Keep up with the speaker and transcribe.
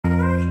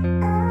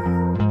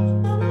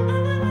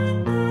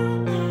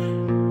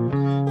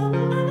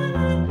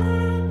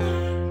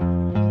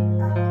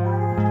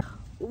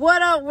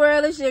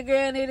world? It's your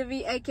girl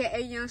AntiNitaB,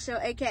 aka Young Show,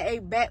 aka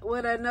back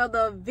with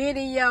another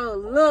video.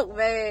 Look,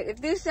 man,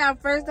 if this is your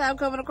first time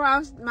coming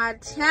across my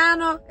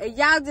channel and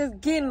y'all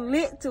just getting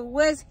lit to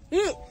what's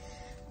hit,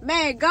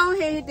 man, go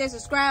ahead and hit that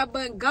subscribe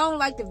button, go and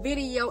like the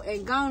video,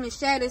 and go and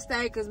share this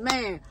thing, because,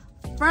 man,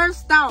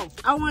 first off,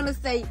 I want to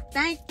say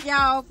thank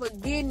y'all for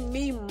getting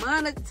me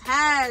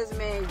monetized,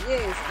 man.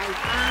 Yes, I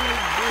finally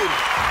did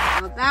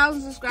it.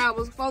 1,000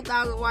 subscribers,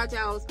 4,000 watch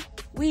hours.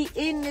 We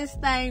in this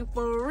thing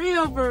for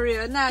real,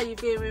 now, you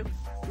feel me?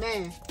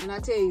 Man, and I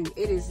tell you,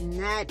 it is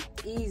not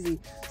easy.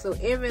 So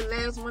every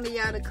last one of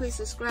y'all that click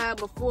subscribe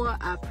before,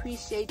 I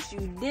appreciate you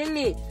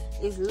dearly.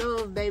 It's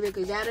love, baby,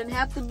 because y'all didn't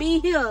have to be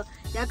here.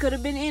 Y'all could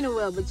have been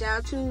anywhere, but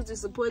y'all choose to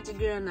support your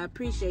girl, and I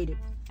appreciate it.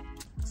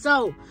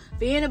 So,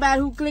 for anybody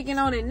who clicking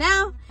on it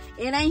now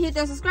and ain't hit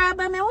that subscribe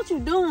button, man, what you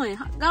doing?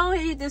 Go ahead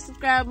and hit that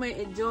subscribe button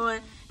and join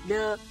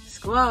the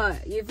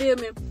squad. You feel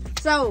me?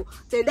 So,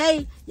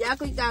 today, y'all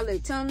clicked on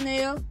that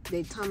thumbnail.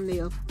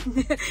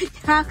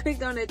 Y'all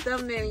clicked on that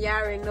thumbnail and y'all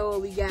already know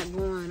what we got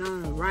going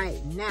on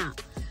right now.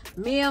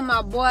 Me and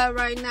my boy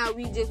right now,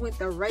 we just went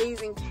to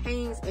Raising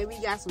Cane's and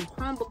we got some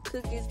Crumbl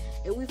cookies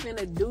and we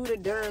finna do the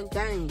darn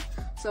thing.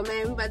 So,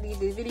 man, we about to get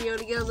this video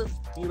together.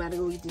 We about to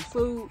go get this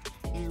food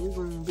and we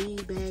gonna be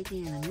back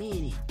in a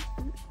minute.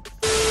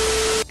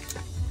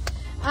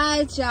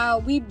 Alright,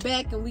 y'all, we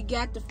back and we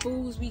got the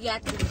foods, we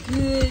got the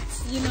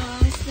goods, you know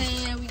what I'm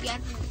saying? We got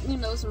the, you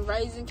know, some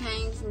Raising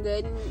Cane's,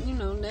 nothing, you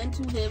know, nothing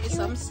too heavy,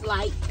 something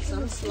slight. It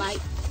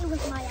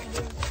was my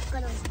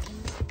idea.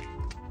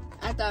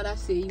 I thought I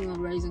said you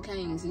want Raising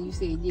Cane's and you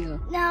said yeah.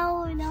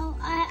 No,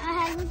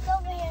 I had looked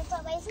over here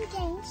for Raising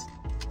Cane's.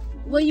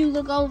 Well, you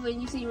look over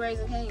and you see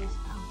Raising Cane's.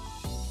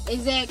 Oh.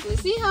 Exactly.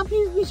 See how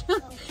people be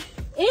trying.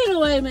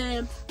 Anyway,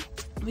 man,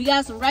 we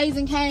got some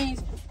Raising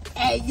Cane's.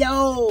 Hey,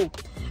 yo,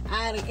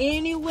 out of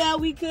anywhere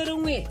we could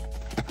have went,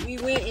 we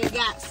went and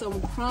got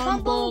some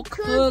Crumbl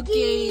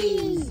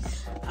cookies.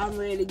 I'm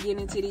ready to get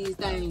into these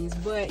things,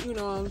 but you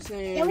know what I'm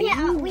saying. Yeah, we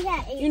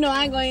had 8. You know,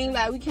 I ain't gonna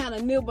lie, we kind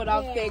of nibbled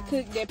off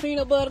that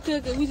peanut butter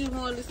cookie. We just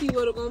wanted to see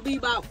what it gonna be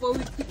about before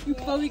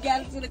we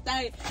got into the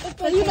thing.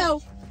 So you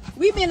know,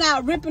 we been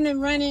out ripping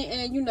and running,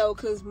 and you know,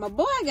 cause my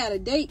boy got a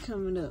date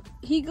coming up.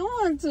 He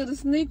going to the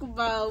sneaker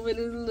ball with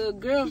his little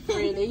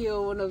girlfriend that he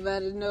don't want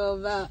nobody to know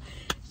about.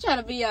 He's trying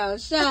to be all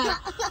shy,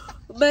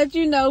 but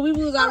you know, we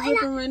was out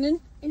ripping and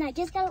running. And I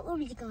just got a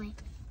Orbeez going.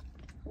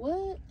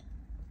 What?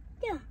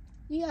 Yeah.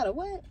 You got a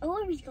what? A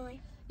Orbeez going.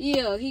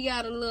 Yeah, he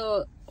got a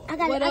little,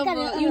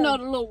 you know,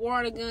 the little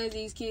water guns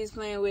these kids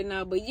playing with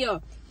now. But yeah,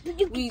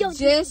 we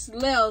just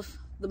left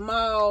the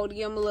mall to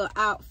give him a little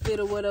outfit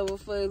or whatever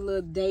for a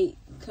little date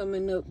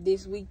coming up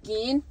this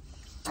weekend.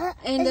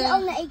 And is it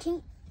on the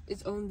 18th?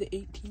 It's on the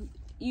 18th.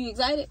 You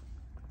excited?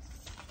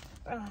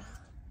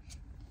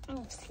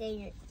 I'm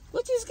scared.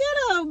 What you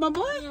scared of, my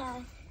boy?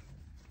 Yeah.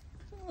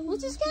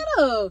 What you scared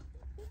of?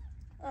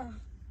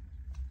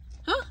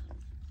 Huh?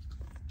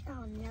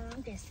 Oh no,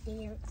 I'm just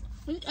scared.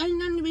 Ain't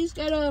nothing to be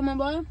scared of, my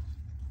boy.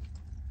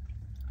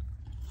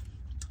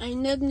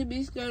 Ain't nothing to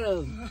be scared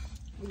of.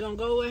 We're gonna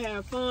go and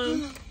have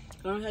fun.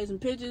 Gonna take some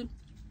pictures.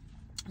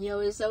 Yo,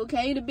 it's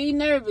okay to be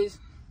nervous,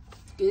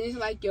 cause it's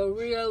like your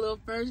real little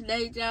first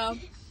date, y'all.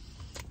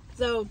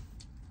 So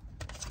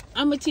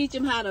I'm gonna teach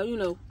him how to, you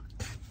know,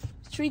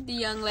 treat the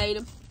young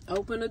lady.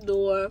 Open the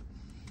door.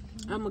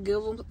 I'm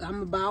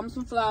gonna buy him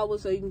some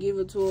flowers so you can give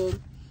it to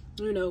him.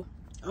 You know,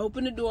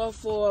 open the door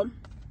for him.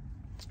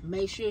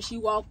 Make sure she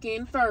walk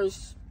in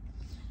first.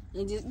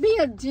 And just be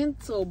a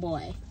gentle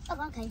boy.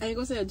 Oh, okay. I ain't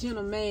gonna say a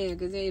gentleman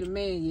because he ain't a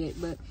man yet,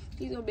 but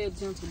he's gonna be a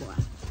gentle boy.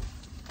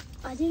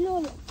 I didn't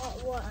know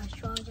what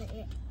astrologer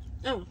is.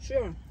 Oh,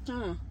 sure.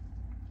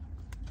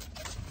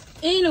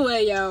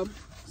 Anyway, y'all.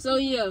 So,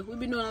 yeah, we've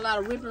been doing a lot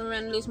of ripping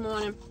around this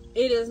morning.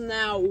 It is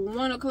now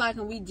 1 o'clock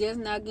and we just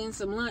now getting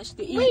some lunch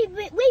to eat.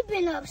 We've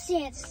been up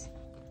since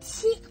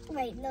 6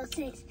 8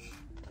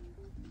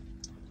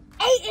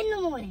 in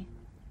the morning.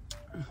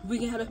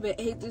 We got up at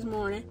 8 this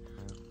morning,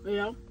 you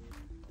know,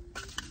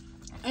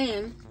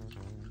 and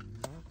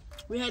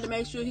we had to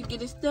make sure he get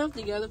his stuff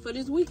together for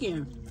this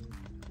weekend,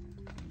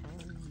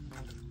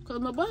 cause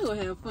my boy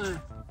gonna have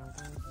fun.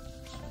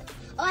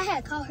 Oh, I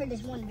had to call her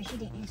this morning, but she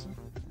didn't answer.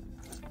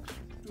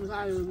 Was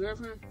that your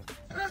girlfriend?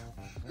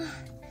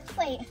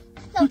 Wait,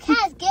 no,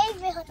 Cass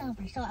gave me her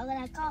number, so when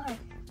I called her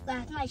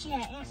last night, she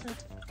had answered.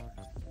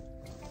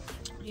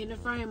 In the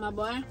frame, my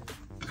boy.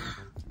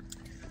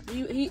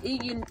 He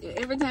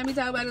every time he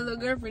talk about his little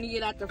girlfriend, he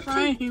get out the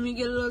frame and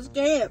get a little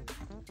scared.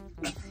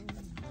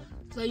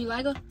 So you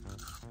like her?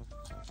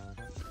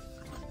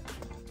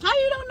 How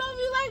you don't know if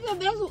you like her?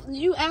 That's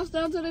you asked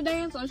her to the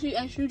dance, or she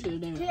asked you to the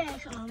dance? She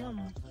asked my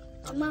mama.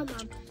 My mama,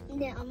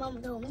 and then my mama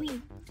told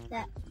me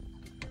that,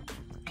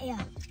 yeah.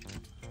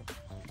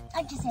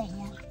 I just said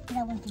yeah, because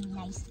I want to be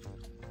nice.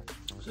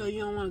 So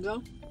you don't want to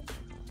go?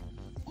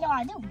 No,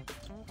 I do.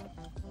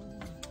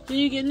 So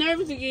you get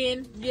nervous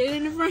again, get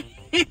in the frame.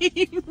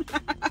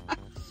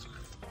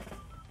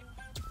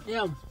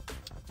 Yo,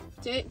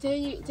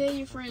 tell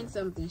your friend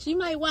something. She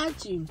might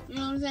watch you. You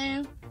know what I'm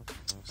saying?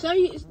 Show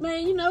you,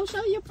 man, you know,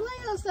 show your play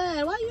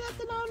outside. Why you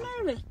acting all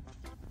nervous?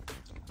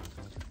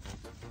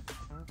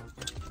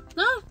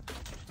 No?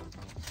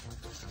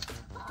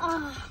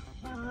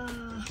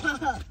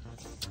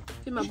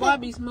 See, my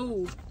Barbie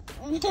smooth.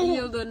 She's a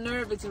little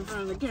nervous in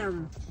front of the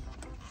camera.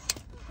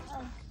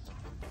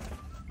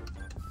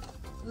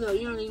 Look,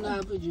 you don't even know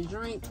how to put your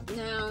drink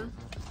down.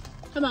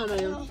 Come on,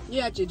 man.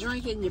 You got your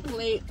drink in your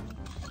plate.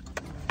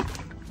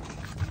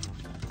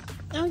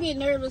 Don't get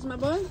nervous, my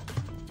boy.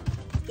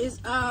 It's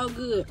all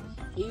good.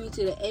 You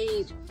to the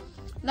age.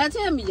 Now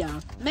tell me,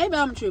 y'all. Maybe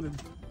I'm tripping.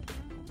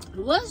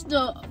 What's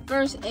the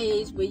first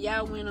age where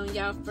y'all went on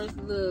y'all first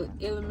little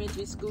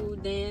elementary school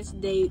dance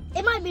date?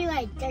 It might be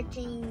like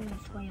 13,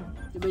 12.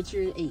 But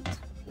you're 8.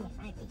 Yeah,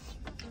 I'm 8.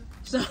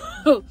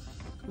 So,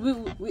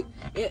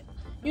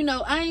 you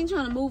know, I ain't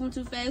trying to move him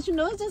too fast. You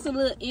know, it's just a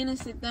little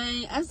innocent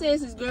thing. I say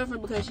it's his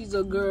girlfriend because she's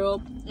a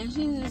girl and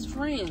she's his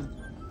friend.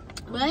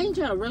 But I ain't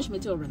trying to rush me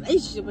to a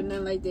relationship or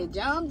nothing like that,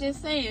 y'all. I'm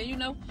just saying, you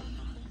know,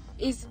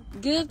 it's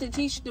good to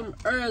teach them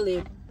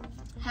early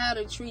how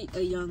to treat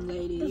a young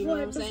lady. You know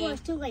what I'm saying? Before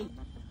it's too late.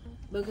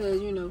 Because,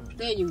 you know,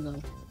 there you go.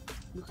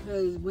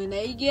 Because when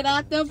they get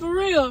out there for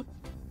real,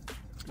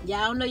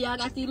 y'all know y'all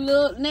got these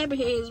little nappy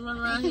heads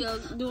running around here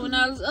doing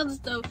all this other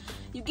stuff.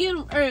 You get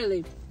them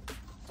early.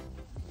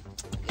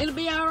 It'll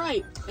be all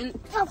right. And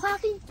oh,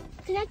 Poppy,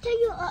 can I tell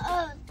you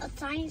a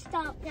science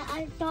talk that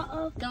I thought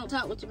of? don't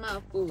talk with your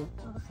mouth full.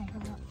 Oh, okay,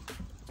 hold on.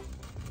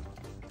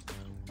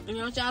 And you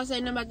know what y'all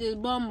say nothing about this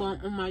bum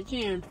bump on my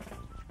chin.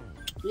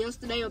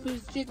 Yesterday, a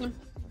piece of chicken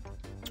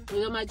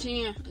was on my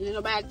chin, and then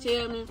nobody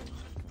tell me,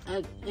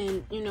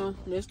 and you know,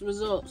 that's the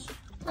results.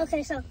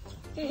 Okay, so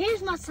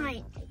here's my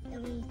science.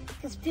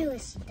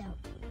 Conspiracy though.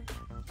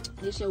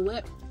 This your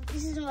what?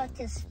 This is my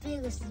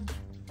conspiracy.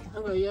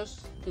 Okay,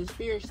 yes,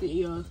 conspiracy,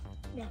 yours.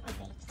 Yeah,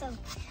 okay. So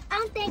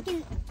I'm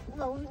thinking,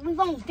 well, we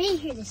won't be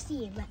here to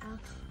see it, but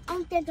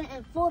I'm thinking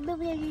in 4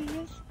 billion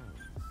years.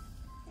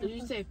 Did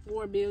you say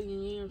 4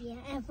 billion years?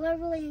 Yeah, in 4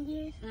 billion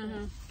years.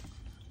 Mm-hmm.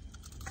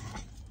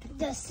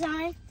 The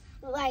sun,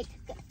 like,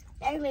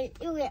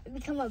 it would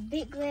become a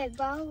big red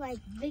ball, like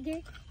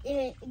bigger.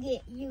 It would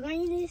get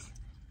Uranus,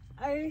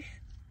 Earth,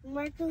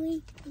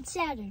 Mercury, and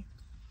Saturn.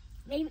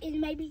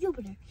 Maybe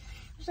Jupiter.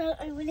 So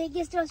when it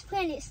gets those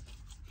planets,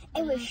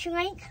 it would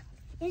shrink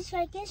and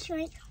shrink and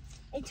shrink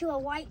into a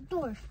white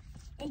dwarf.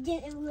 And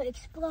then it will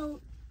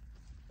explode.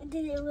 And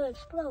then it will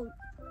explode.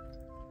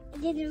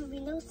 And then there will be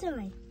no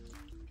sun.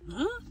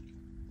 Huh?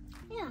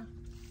 Yeah.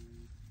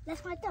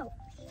 That's my thought.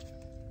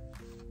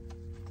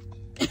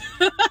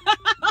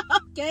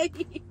 Okay.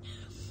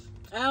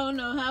 I don't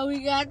know how we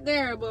got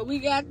there, but we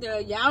got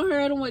there. Y'all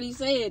heard him what he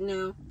said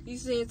now. He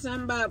said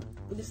something about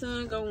the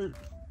sun going.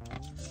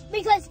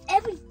 Because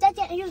every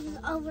second it was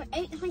over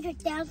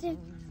 800,000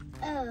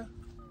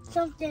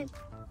 something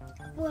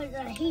for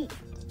the heat.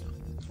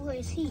 For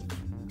its heat.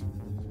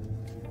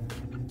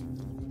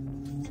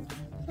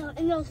 So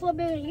in those 4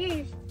 billion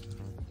years,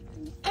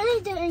 I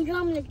think the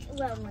Andromeda,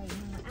 well, wait,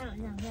 I don't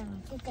know,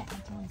 get that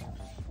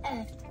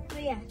Andromeda.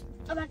 But yeah,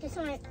 about the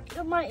sun,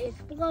 it might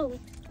explode.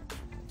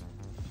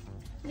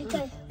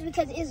 Because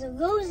it's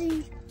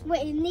losing what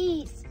it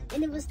needs,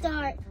 and it will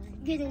start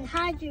getting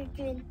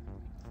hydrogen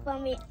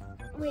from it,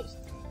 which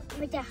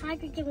the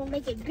hydrogen will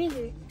make it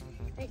bigger.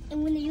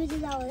 And when it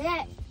uses all of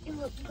that, it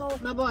will go.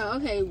 My boy,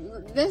 okay,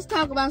 let's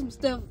talk about some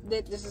stuff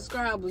that the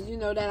subscribers, you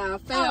know, that our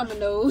family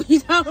knows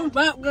he's talking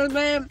about. Because,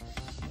 man,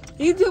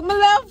 he took my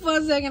love for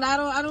a second. I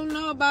don't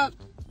know about,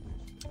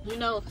 you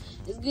know,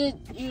 it's good,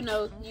 you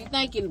know, you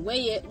thinking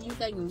way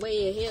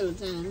ahead of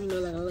time, you know,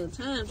 like a little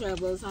time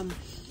travel or something.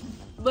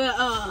 But,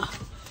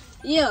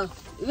 yeah,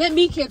 let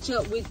me catch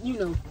up with, you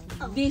know,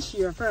 this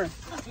year first.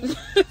 Okay.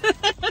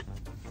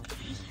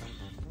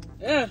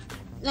 Yeah.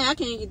 Now I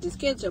can't get this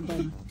ketchup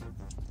on.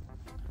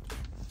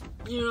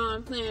 You know what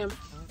I'm saying?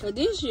 So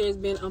this year has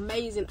been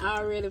amazing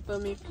already for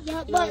me.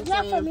 Yeah, you know but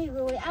not for me,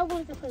 really. I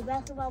wanted to play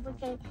basketball with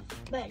them,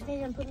 but they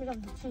didn't put me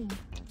on the team.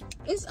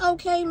 It's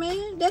okay,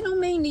 man. That don't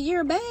mean the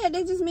year bad.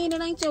 That just mean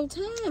it ain't your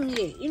time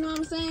yet. You know what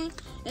I'm saying?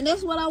 And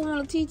that's what I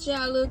want to teach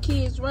y'all little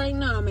kids right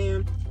now,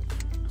 man.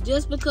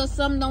 Just because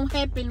something don't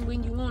happen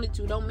when you want it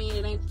to, don't mean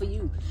it ain't for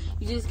you.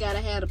 You just gotta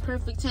have the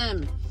perfect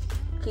timing.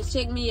 Cause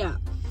check me out.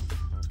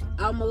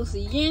 Almost a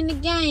year in the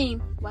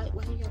game. Why you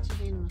got your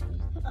hand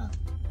in my face?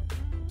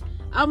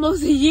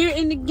 Almost a year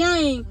in the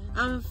game,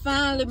 I'm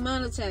finally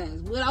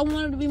monetized. Would I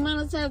wanted to be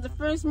monetized the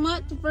first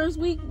month, the first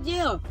week?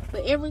 Yeah.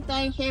 But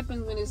everything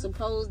happens when it's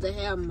supposed to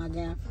happen, my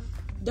guy.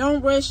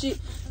 Don't rush it,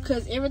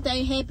 because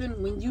everything happens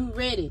when you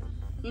ready.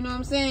 You know what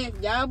I'm saying?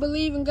 Y'all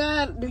believe in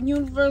God, the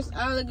universe,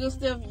 all the good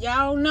stuff.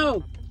 Y'all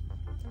know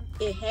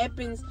it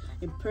happens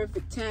in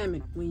perfect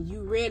timing when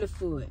you ready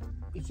for it.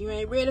 If you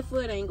ain't ready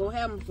for it, it ain't gonna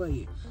happen for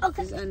you.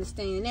 Okay. Just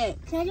understand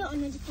that. Can I do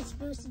another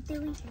conspiracy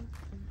theory?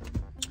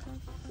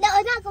 No,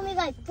 it's not gonna be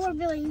like 4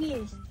 billion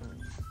years.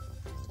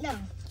 No.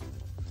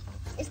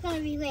 It's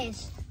gonna be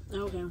less.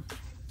 Okay.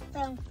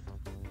 So,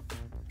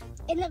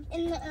 in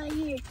the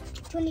year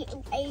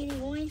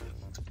 2081.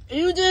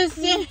 You just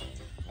said.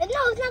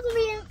 it's not gonna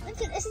be. I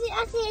said it's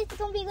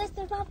gonna be less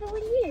than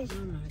 500 years.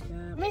 Oh my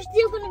God. We're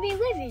still gonna be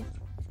living.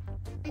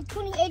 In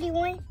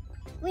 2081,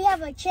 we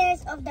have a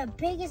chance of the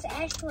biggest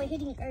asteroid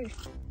hitting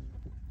Earth.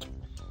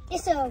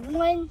 It's a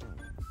 1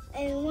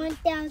 in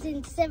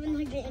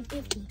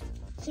 1,750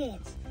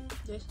 chance.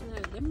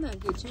 Them not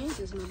good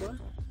chances, my boy.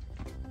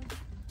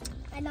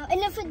 I know.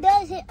 And if it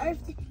does hit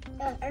Earth,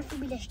 Earth will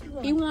be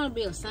destroyed. You want to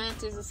be a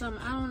scientist or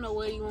something? I don't know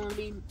what you want to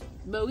be,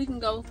 but we can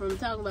go from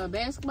talking about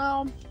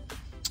basketball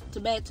to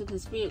back to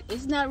conspiracy.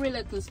 It's not really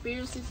a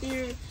conspiracy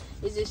theory.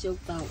 It's just your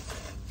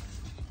thoughts.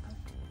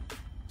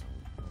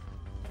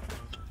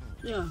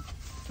 Yeah.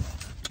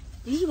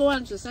 You should go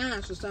into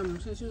science or something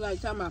since you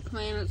like talking about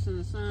planets and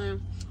the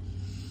sun.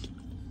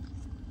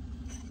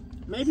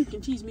 Maybe you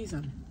can teach me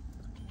something.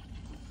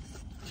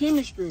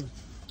 Chemistry.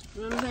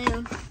 You know what I'm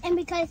saying? And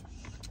because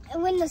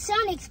when the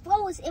sun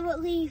explodes, it will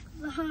leave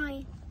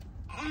behind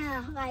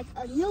like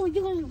a new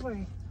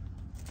universe.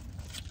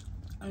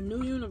 A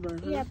new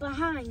universe. Huh? Yeah,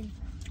 behind.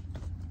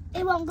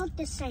 It won't look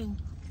the same.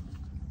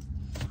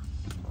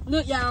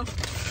 Look, y'all.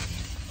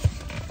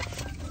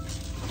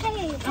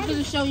 Hey, I'm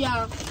gonna show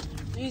y'all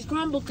these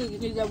Crumbl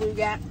cookies that we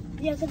got.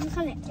 Yeah, because we're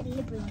kind of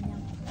liberal on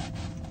them.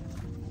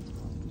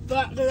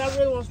 But I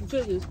really want some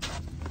cookies.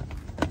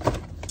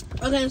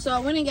 Okay, so I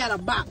went and got a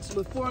box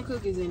with 4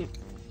 cookies in it.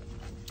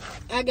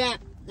 I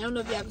don't know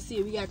if y'all can see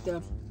it. We got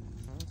the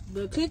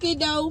cookie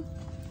dough,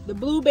 the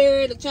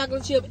blueberry, the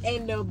chocolate chip,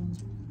 and the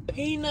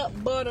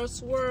peanut butter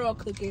swirl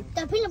cookie.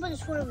 The peanut butter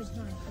swirl is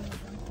nice.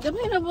 The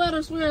peanut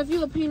butter swirl, if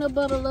you're a peanut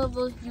butter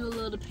lover, you'll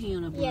love the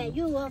peanut butter. Yeah,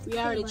 you love We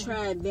already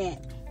tried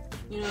that.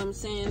 You know what I'm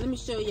saying? Let me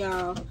show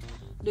y'all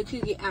the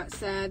cookie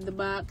outside the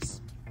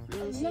box.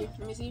 Let me see. Let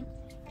me see.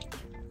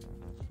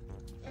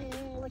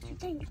 What you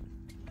think?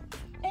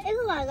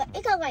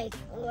 It got like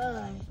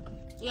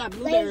You got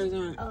blueberries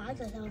on it. Oh, I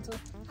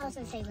was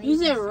gonna say raisins. You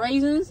said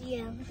raisins?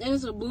 Yeah. And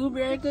it's a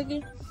blueberry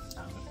cookie?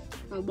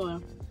 Oh boy.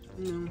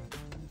 No.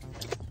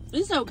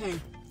 It's okay.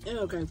 It's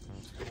okay.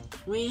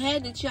 We ain't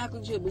had the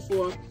chocolate chip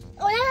before.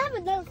 Oh, I have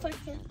another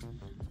question.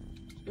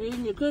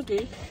 Eating your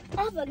cookie.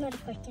 I have another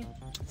question.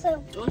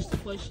 So, what's the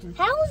question?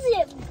 How is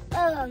it,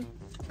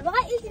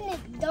 why isn't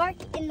it dark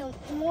in the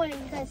morning?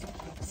 Because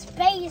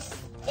space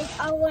is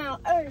all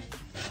around Earth.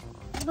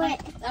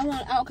 But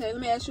okay, let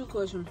me ask you a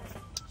question.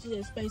 She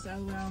said space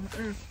all around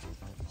Earth.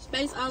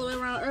 Space all the way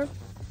around Earth?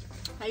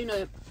 How you know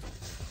that?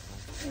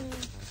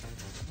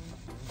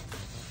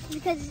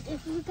 Because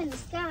if you look in the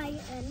sky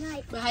at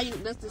night. But how you,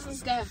 that's the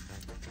sky.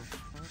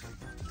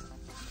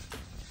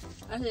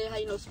 I said, how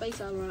you know space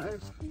all around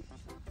Earth?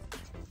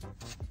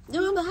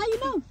 No, but how you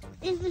know?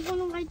 It's one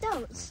of my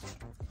doubts.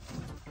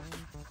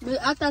 But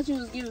I thought you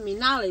was giving me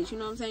knowledge, you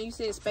know what I'm saying? You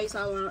said space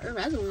all around Earth.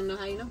 I just want to know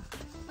how you know.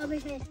 Oh,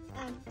 because,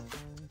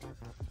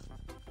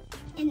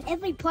 in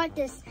every part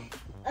this,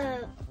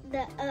 the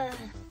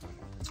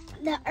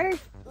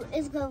Earth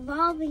is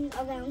revolving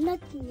around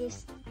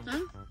nothingness.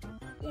 Huh?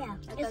 Yeah.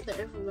 I thought the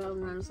Earth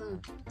revolving around the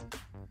sun.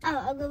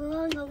 Oh,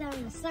 revolving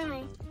around the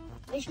sun,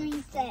 which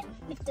means that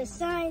if the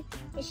sun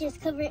is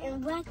just covered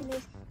in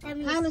blackness, that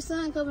means... How the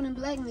sun covered in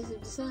blackness if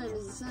the sun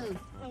is the sun?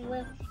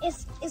 Well,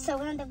 it's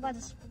surrounded by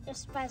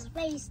by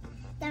space.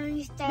 That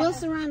means that... What's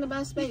surrounded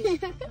by space?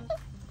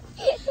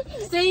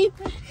 See?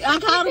 I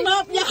called him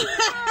up, y'all.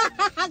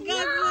 I got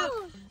him up.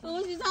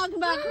 What you talking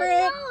about,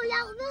 Craig? No,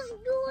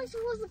 you were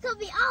supposed to cut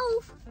me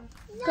off.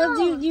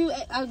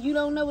 Because you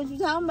don't know what you're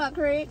talking about,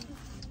 Craig.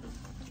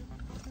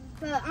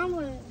 But I'm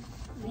going to...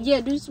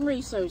 Yeah, do some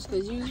research,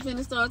 because you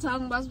finna start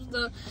talking about some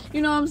stuff.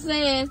 You know what I'm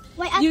saying?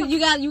 Wait, you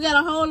got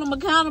to hold them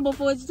accountable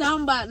for what you're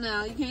talking about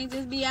now. You can't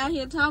just be out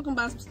here talking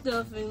about some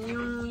stuff and you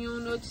don't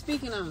know what you're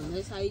speaking on.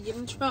 That's how you get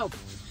in trouble.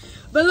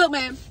 But look,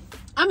 man,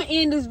 I'm going to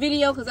end this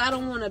video because I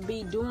don't want to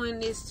be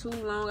doing this too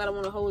long. I don't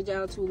want to hold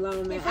y'all too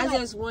long, man. I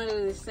just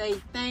wanted to say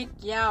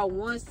thank y'all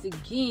once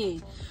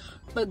again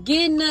for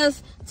getting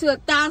us to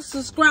 1,000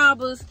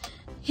 subscribers.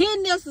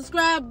 Hitting that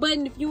subscribe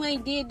button if you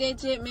ain't did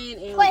that yet, man.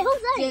 And wait,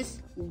 who's that? Just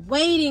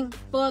waiting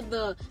for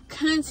the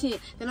content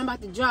that I'm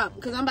about to drop,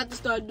 because I'm about to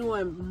start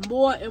doing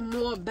more and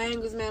more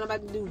bangers, man. I'm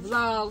about to do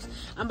vlogs.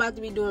 I'm about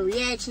to be doing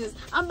reactions.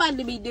 I'm about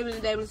to be dipping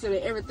and dabbing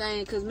into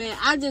everything, because, man,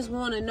 I just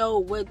want to know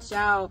what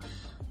y'all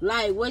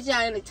like, what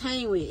y'all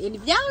entertain with. And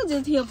if y'all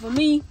just here for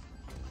me,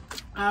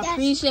 I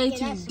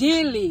appreciate you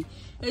dearly.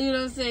 And you know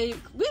what I'm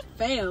saying? We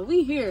fam,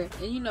 we here.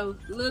 And you know,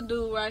 little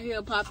dude right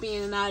here pop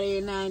in and out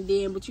every now and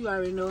then, but you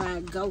already know how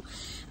it go.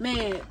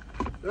 Man,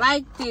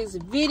 like this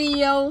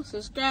video,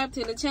 subscribe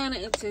to the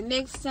channel. Until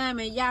next time,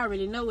 and y'all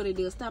already know what it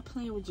is. Stop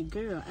playing with your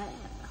girl.